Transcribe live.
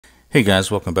Hey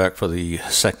guys, welcome back for the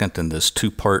second in this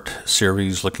two-part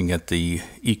series looking at the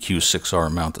EQ6-R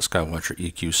mount, the Skywatcher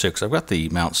EQ6. I've got the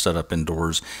mount set up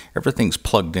indoors. Everything's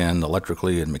plugged in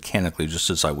electrically and mechanically just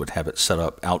as I would have it set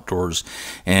up outdoors.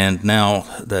 And now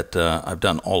that I've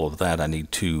done all of that, I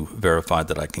need to verify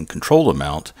that I can control the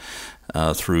mount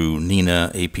through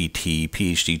Nina, APT,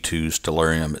 PhD2,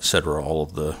 Stellarium, etc., all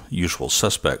of the usual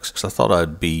suspects. So I thought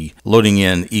I'd be loading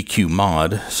in EQ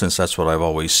mod, since that's what I've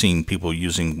always seen people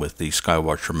using with the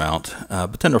Skywatcher mount.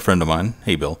 But then a friend of mine,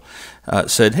 hey Bill,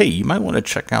 said, hey, you might want to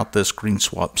check out this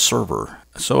GreenSwamp Server.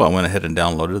 So I went ahead and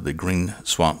downloaded the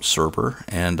GreenSwamp Server,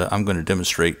 and I'm going to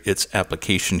demonstrate its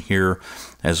application here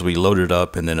as we load it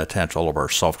up and then attach all of our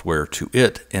software to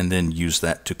it and then use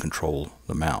that to control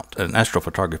the mount. An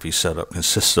astrophotography setup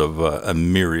consists of a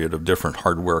myriad of different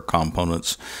hardware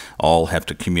components. All have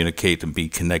to communicate and be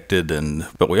connected,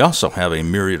 but we also have a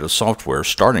myriad of software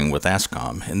starting with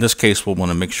ASCOM. In this case, we'll want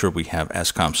to make sure we have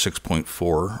ASCOM 6.4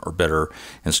 or better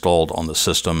installed on the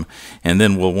system, and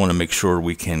then we'll want to make sure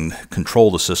we can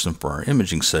control the system for our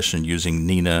imaging session using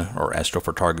Nina or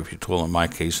Astrophotography Tool in my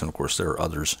case, and of course there are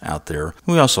others out there.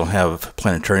 We also have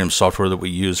planetarium software that we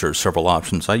use. There are several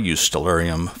options. I use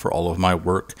Stellarium for all of my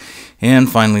work.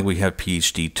 And finally, we have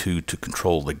PhD2 to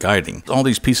control the guiding. All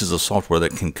these pieces of software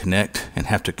that can connect and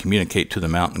have to communicate to the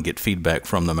mount and get feedback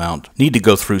from the mount need to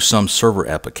go through some server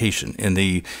application. In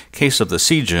the case of the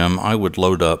CGEM, I would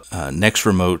load up Next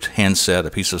Remote Handset,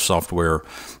 a piece of software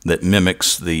that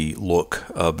mimics the look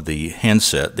of the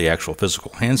handset, the actual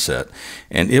physical handset,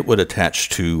 and it would attach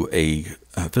to a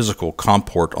physical COM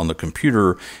port on the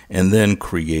computer and then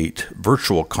create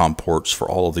virtual COM ports for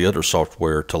all of the other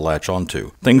software to latch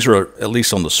onto. Things are, at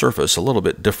least on the surface, a little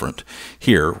bit different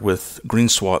here with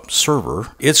GreenSwamp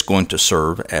Server. It's going to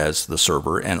serve as the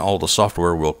server and all the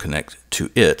software will connect to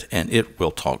it, and it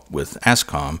will talk with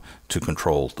ASCOM to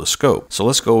control the scope. So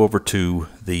let's go over to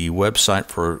the website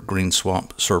for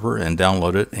GreenSwamp Server and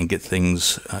download it and get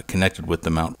things connected with the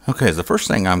mount. Okay, the first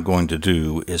thing I'm going to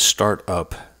do is start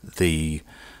up the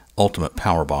ultimate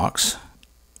power box,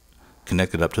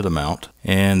 connect it up to the mount,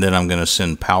 and then I'm going to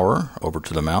send power over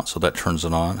to the mount, so that turns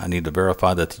it on. I need to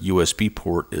verify that the USB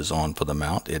port is on for the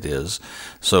mount. It is.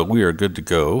 So we are good to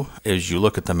go. As you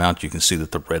look at the mount, you can see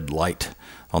that the red light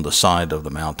on the side of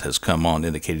the mount has come on,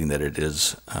 indicating that it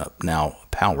is now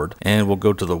powered. And we'll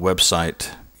go to the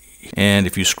website. And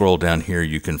if you scroll down here,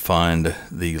 you can find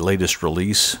the latest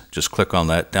release. Just click on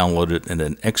that, download it, and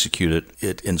then execute it.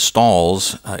 It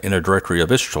installs in a directory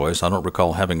of its choice. I don't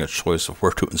recall having a choice of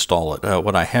where to install it.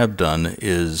 What I have done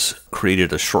is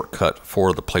created a shortcut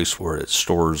for the place where it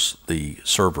stores the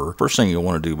server. First thing you'll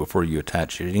want to do before you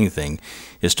attach anything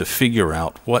is to figure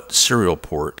out what serial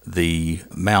port the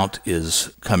mount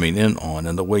is coming in on.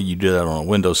 And the way you do that on a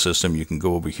Windows system, you can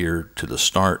go over here to the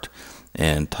Start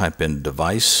and type in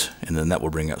device, and then that will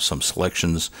bring up some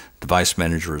selections. Device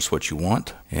manager is what you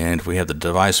want, and if we have the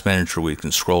device manager, we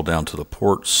can scroll down to the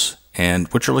ports, and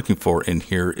what you're looking for in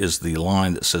here is the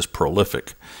line that says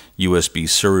prolific USB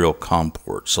serial COM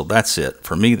port. So that's it.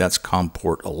 For me, that's COM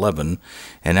port 11.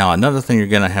 And now another thing you're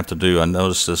going to have to do, I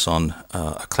noticed this on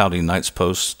a Cloudy Nights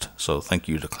post, so thank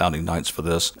you to Cloudy Nights for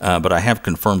this, but I have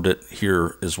confirmed it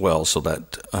here as well, so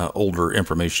that older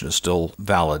information is still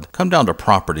valid. Come down to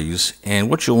properties, and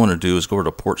what you'll want to do is go over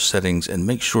to port settings and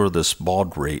make sure this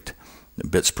baud rate,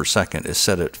 bits per second, is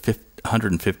set at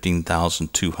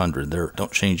 115,200 there.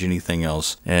 Don't change anything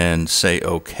else and say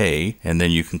OK, and then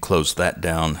you can close that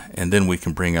down, and then we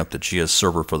can bring up the GS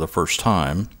server for the first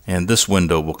time, and this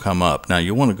window will come up. Now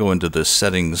you want to go into the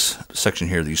settings section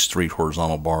here, these three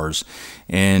horizontal bars,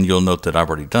 and you'll note that I've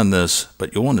already done this,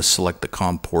 but you'll want to select the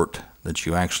COM port that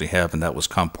you actually have, and that was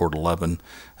COM port 11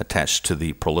 attached to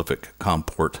the prolific COM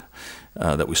port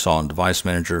that we saw in Device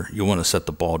Manager. You want to set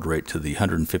the baud rate to the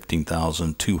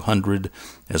 115,200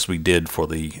 as we did for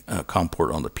the COM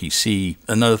port on the PC.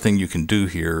 Another thing you can do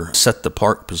here, set the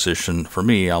park position. For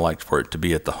me, I like for it to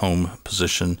be at the home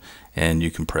position, and you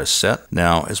can press set.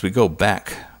 Now as we go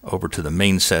back over to the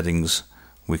main settings,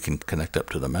 we can connect up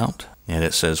to the mount, and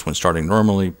it says when starting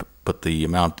normally, put the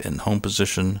mount in home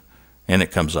position, and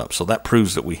it comes up. So that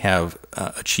proves that we have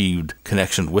achieved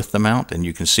connection with the mount, and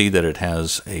you can see that it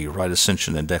has a right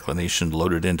ascension and declination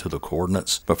loaded into the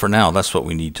coordinates. But for now, that's what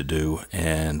we need to do.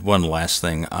 And one last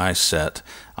thing I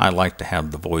like to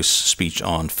have the voice speech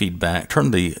on feedback.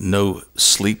 Turn the no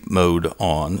sleep mode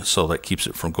on, so that keeps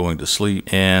it from going to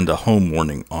sleep, and a home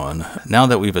warning on. Now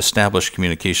that we've established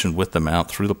communication with the mount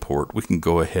through the port, we can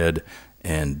go ahead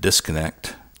and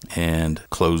disconnect and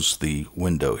close the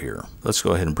window here. Let's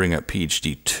go ahead and bring up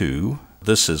PhD2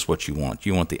 this is what you want.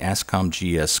 You want the ASCOM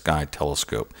GS Sky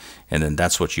Telescope, and then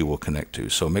that's what you will connect to.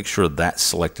 So make sure that's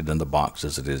selected in the box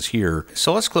as it is here.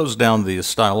 So let's close down the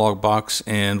dialog box,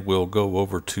 and we'll go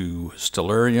over to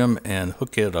Stellarium and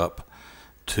hook it up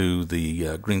to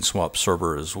the GreenSwamp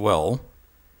server as well.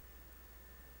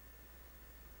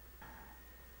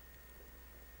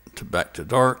 Back to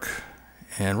dark.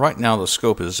 And right now the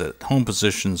scope is at home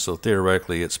position, so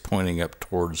theoretically it's pointing up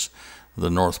towards the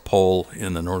North Pole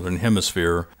in the Northern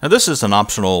Hemisphere. Now this is an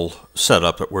optional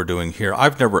setup that we're doing here.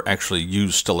 I've never actually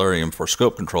used Stellarium for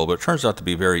scope control, but it turns out to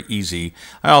be very easy.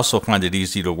 I also find it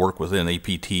easy to work within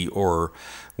APT or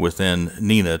within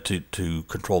Nina to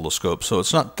control the scope. So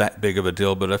it's not that big of a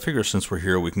deal, but I figure since we're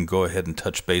here, we can go ahead and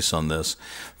touch base on this.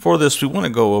 For this, we want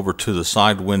to go over to the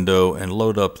side window and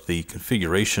load up the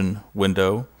configuration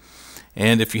window.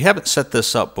 And if you haven't set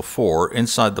this up before,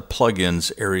 inside the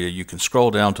plugins area, you can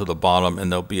scroll down to the bottom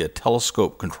and there'll be a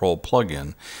telescope control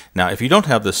plugin. Now, if you don't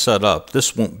have this set up,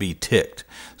 this won't be ticked.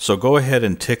 So go ahead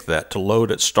and tick that to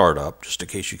load at startup, just in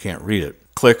case you can't read it.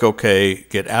 Click OK,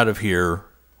 get out of here,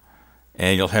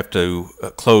 and you'll have to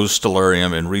close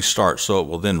Stellarium and restart, so it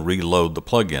will then reload the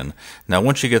plugin. Now,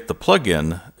 once you get the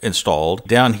plugin installed,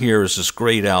 down here is this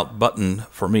grayed out button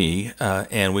for me,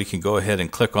 and we can go ahead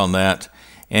and click on that,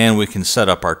 and we can set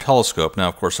up our telescope. Now,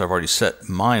 of course, I've already set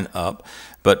mine up,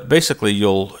 but basically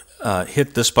you'll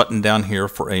hit this button down here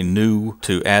for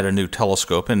to add a new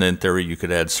telescope, and in theory you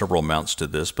could add several mounts to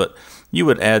this, but you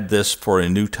would add this for a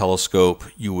new telescope.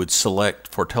 You would select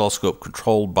for telescope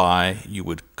controlled by, you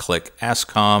would click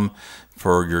ASCOM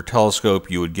for your telescope.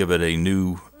 You would give it a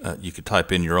new, you could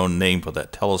type in your own name for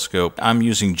that telescope. I'm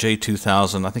using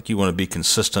J2000. I think you want to be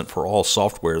consistent for all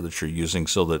software that you're using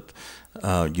so that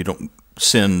you don't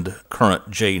send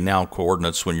current JNOW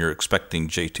coordinates when you're expecting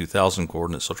J2000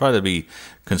 coordinates. So try to be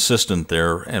consistent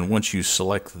there. And once you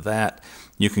select that,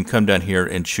 you can come down here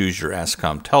and choose your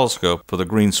ASCOM telescope. For the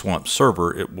GreenSwamp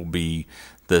server, it will be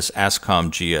this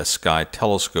ASCOM GS Sky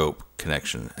Telescope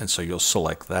connection. And so you'll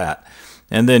select that.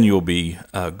 And then you'll be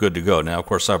good to go. Now, of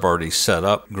course, I've already set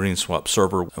up GreenSwamp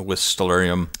server with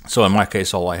Stellarium. So in my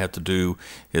case, all I have to do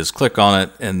is click on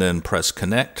it and then press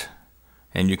connect.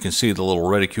 And you can see the little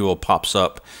reticule pops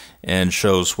up and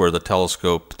shows where the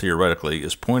telescope theoretically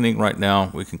is pointing right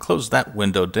now. We can close that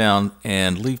window down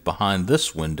and leave behind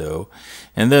this window.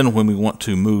 And then when we want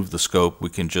to move the scope, we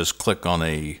can just click on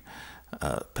a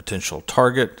potential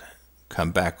target,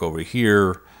 come back over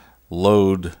here,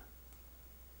 load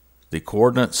the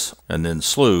coordinates, and then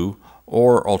slew.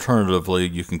 Or alternatively,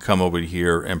 you can come over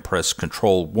here and press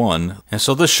Control 1. And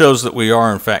so this shows that we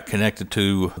are in fact connected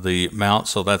to the mount,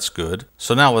 so that's good.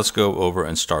 So now let's go over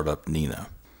and start up Nina.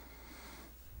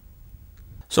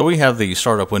 So we have the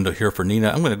startup window here for Nina.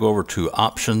 I'm going to go over to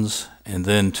Options and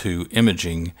then to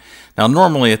Imaging. Now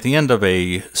normally at the end of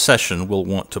a session, we'll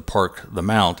want to park the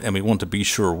mount, and we want to be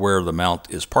sure where the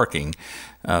mount is parking.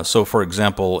 So for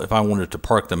example, if I wanted to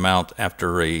park the mount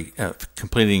after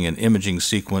completing an imaging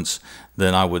sequence,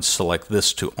 then I would select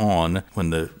this to on.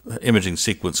 When the imaging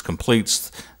sequence completes,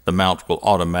 the mount will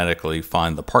automatically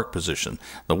find the park position.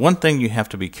 The one thing you have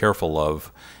to be careful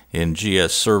of in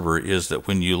GS Server is that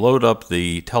when you load up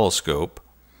the telescope,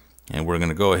 and we're going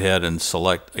to go ahead and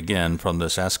select again from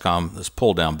this ASCOM, this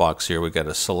pull down box here, we've got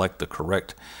to select the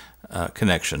correct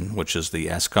connection, which is the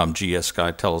ASCOM GS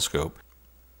Sky Telescope.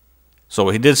 So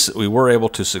we were able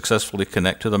to successfully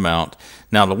connect to the mount.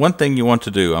 Now the one thing you want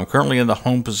to do, I'm currently in the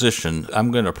home position.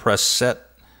 I'm going to press Set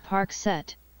Park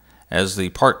Set as the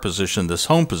park position, this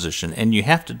home position, and you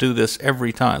have to do this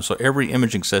every time. So every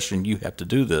imaging session you have to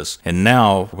do this. And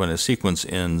now when a sequence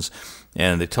ends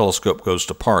and the telescope goes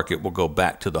to park, it will go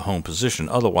back to the home position.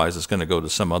 Otherwise, it's going to go to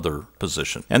some other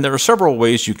position. And there are several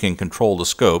ways you can control the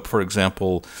scope. For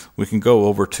example, we can go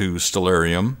over to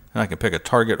Stellarium, and I can pick a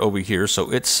target over here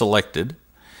so it's selected.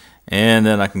 And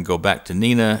then I can go back to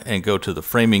Nina and go to the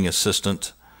Framing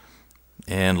Assistant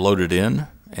and load it in.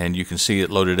 And you can see it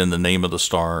loaded in the name of the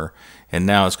star. And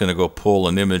now it's going to go pull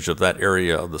an image of that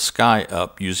area of the sky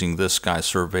up using this sky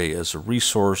survey as a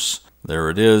resource. There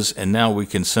it is. And now we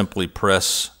can simply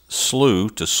press slew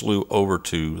to slew over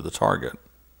to the target.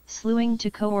 Slewing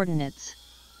to coordinates.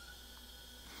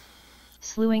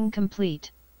 Slewing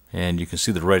complete. And you can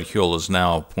see the reticule is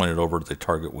now pointed over to the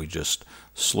target we just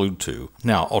slewed to.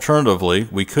 Now, alternatively,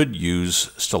 we could use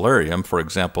Stellarium. For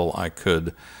example, I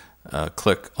could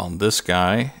click on this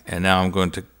guy, and now I'm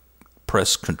going to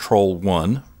press Control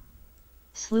 1.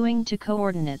 Slewing to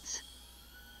coordinates.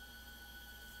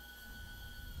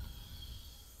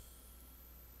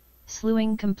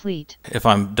 Slewing complete. If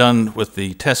I'm done with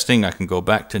the testing, I can go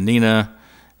back to Nina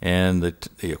and the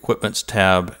Equipments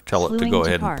tab, tell it to go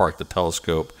ahead and park the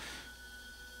telescope.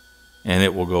 And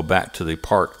it will go back to the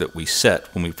park that we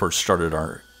set when we first started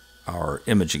our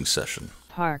imaging session.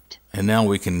 Parked. And now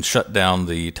we can shut down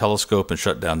the telescope and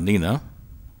shut down Nina.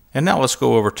 And now let's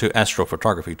go over to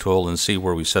Astrophotography Tool and see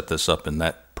where we set this up in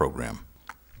that program.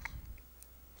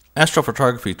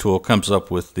 Astrophotography Tool comes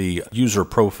up with the user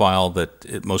profile that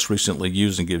it most recently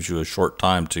used and gives you a short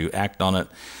time to act on it.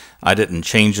 I didn't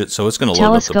change it, so it's going to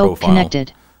load up the profile. Telescope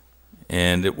connected.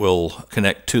 And it will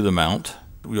connect to the mount.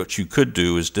 What you could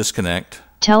do is disconnect.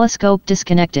 Telescope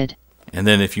disconnected. And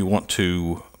then if you want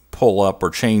to pull up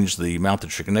or change the mount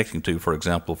that you're connecting to, for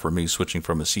example, for me switching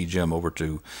from a CGM over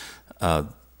to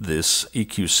this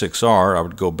EQ6-R, I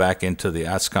would go back into the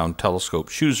ASCOM telescope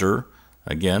chooser.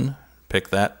 Again, pick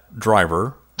that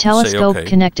driver. Telescope say, okay,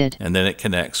 connected. and then it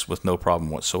connects with no problem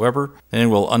whatsoever.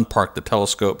 And we'll unpark the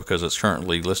telescope because it's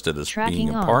currently listed as being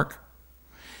in park.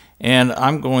 And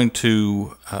I'm going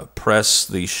to press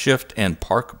the Shift and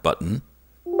Park button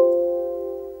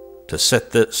to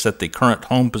set the current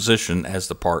home position as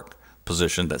the park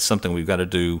position. That's something we've got to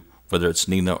do, whether it's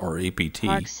Nina or APT.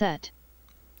 Park set.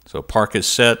 So park is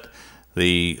set.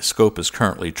 The scope is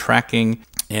currently tracking.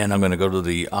 And I'm going to go to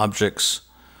the Objects,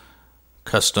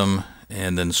 Custom,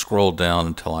 and then scroll down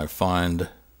until I find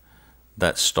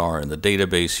that star in the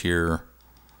database here.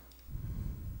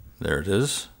 There it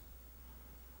is.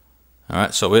 All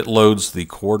right, so it loads the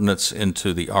coordinates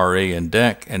into the RA and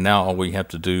deck, and now all we have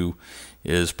to do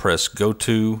is press Go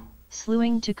To.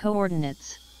 Slewing to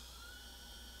coordinates.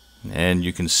 And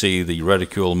you can see the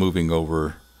reticule moving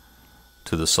over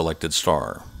to the selected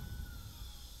star.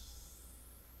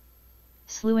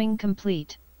 Slewing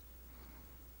complete.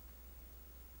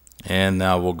 And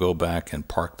now we'll go back and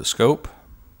park the scope.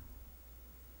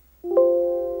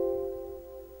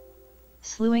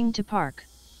 Slewing to park.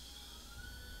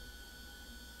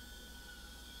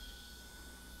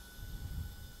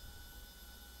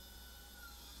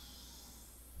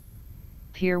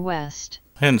 Pier West.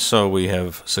 And so we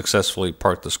have successfully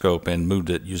parked the scope and moved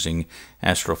it using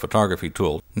Astrophotography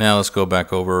Tool. Now let's go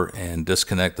back over and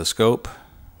disconnect the scope.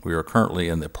 We are currently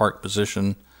in the park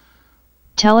position.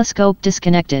 Telescope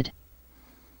disconnected.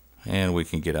 And we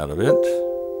can get out of it.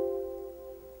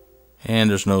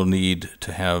 And there's no need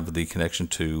to have the connection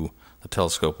to the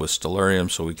telescope with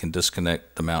Stellarium, so we can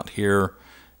disconnect the mount here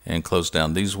and close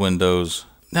down these windows.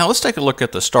 Now let's take a look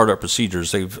at the startup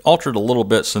procedures. They've altered a little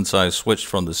bit since I switched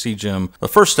from the CGM. The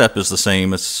first step is the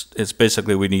same. It's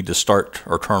basically we need to start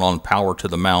or turn on power to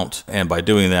the mount, and by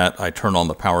doing that I turn on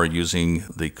the power using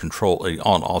the control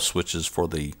on-off switches for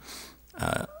the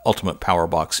Ultimate Power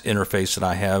Box interface that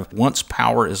I have. Once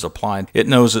power is applied, it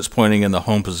knows it's pointing in the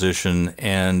home position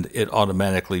and it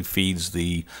automatically feeds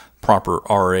the proper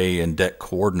RA and deck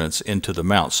coordinates into the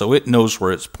mount. So it knows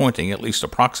where it's pointing, at least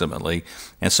approximately,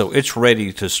 and so it's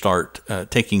ready to start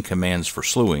taking commands for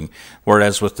slewing.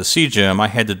 Whereas with the CGM, I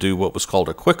had to do what was called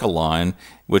a quick align,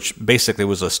 which basically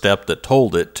was a step that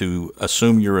told it to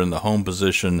assume you're in the home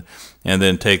position and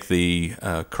then take the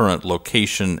current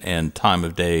location and time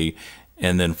of day,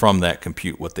 and then from that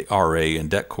compute what the RA and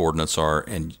deck coordinates are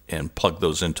and plug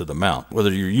those into the mount.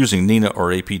 Whether you're using Nina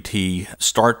or APT,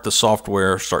 start the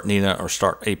software, start Nina or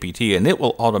start APT, and it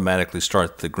will automatically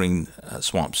start the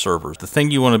GreenSwamp Server. The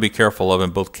thing you want to be careful of in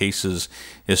both cases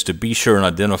is to be sure and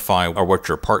identify what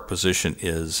your park position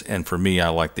is. And for me, I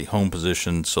like the home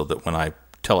position so that when I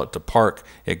tell it to park,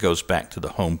 it goes back to the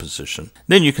home position.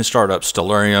 Then you can start up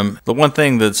Stellarium. The one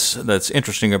thing that's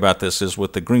interesting about this is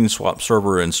with the GreenSwamp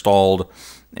Server installed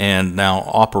and now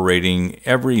operating,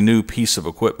 every new piece of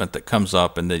equipment that comes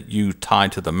up and that you tie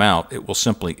to the mount, it will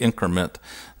simply increment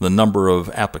the number of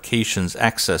applications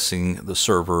accessing the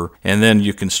server, and then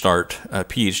you can start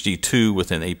PhD2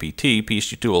 within APT.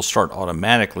 PhD2 will start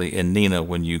automatically in Nina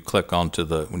when you click onto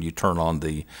when you turn on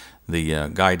the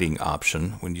guiding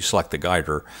option when you select the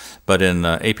guider. But in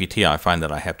APT, I find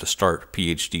that I have to start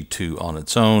PhD2 on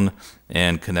its own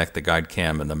and connect the guide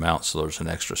cam and the mount, so there's an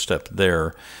extra step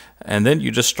there. And then you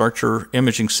just start your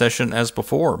imaging session as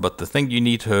before. But the thing you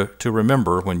need to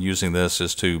remember when using this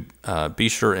is to be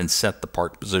sure and set the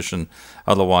park position.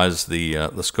 Otherwise,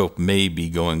 the scope may be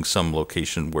going some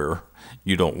location where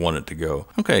you don't want it to go.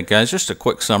 Okay, guys, just a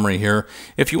quick summary here.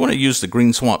 If you want to use the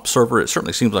GreenSwamp Server, it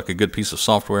certainly seems like a good piece of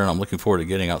software, and I'm looking forward to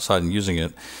getting outside and using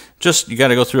it. Just, you got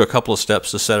to go through a couple of steps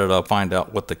to set it up, find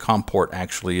out what the COM port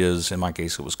actually is. In my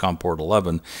case, it was COM port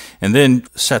 11, and then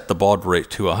set the baud rate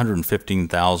to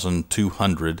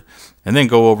 115,200, and then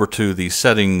go over to the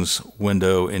settings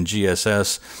window in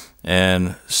GSS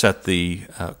and set the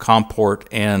COM port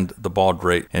and the baud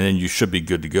rate, and then you should be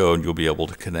good to go and you'll be able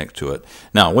to connect to it.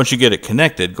 Now, once you get it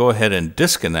connected, go ahead and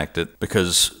disconnect it,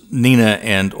 because Nina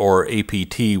and or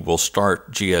APT will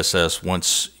start GSS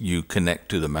once you connect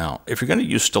to the mount. If you're going to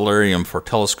use Stellarium for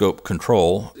telescope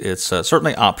control, it's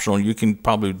certainly optional. You can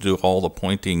probably do all the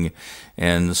pointing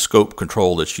and scope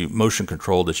control motion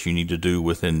control that you need to do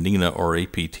within Nina or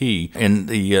APT. In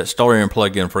the Stellarium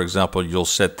plugin, for example, you'll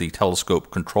set the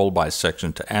telescope control by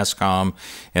section to ASCOM,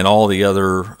 and all the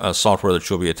other software that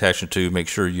you'll be attaching to, make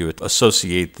sure you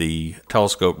associate the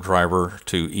telescope driver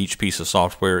to each piece of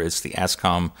software. It's the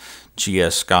ASCOM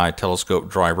GS Sky telescope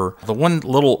driver. The one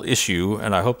little issue,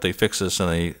 and I hope they fix this in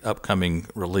an upcoming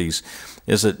release,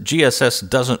 is that GSS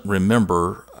doesn't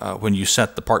remember when you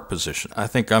set the park position. I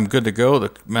think I'm good to go.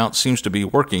 The mount seems to be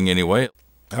working anyway.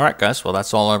 All right, guys, well,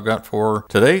 that's all I've got for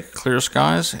today. Clear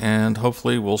skies, and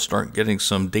hopefully we'll start getting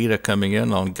some data coming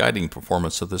in on guiding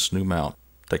performance of this new mount.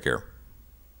 Take care.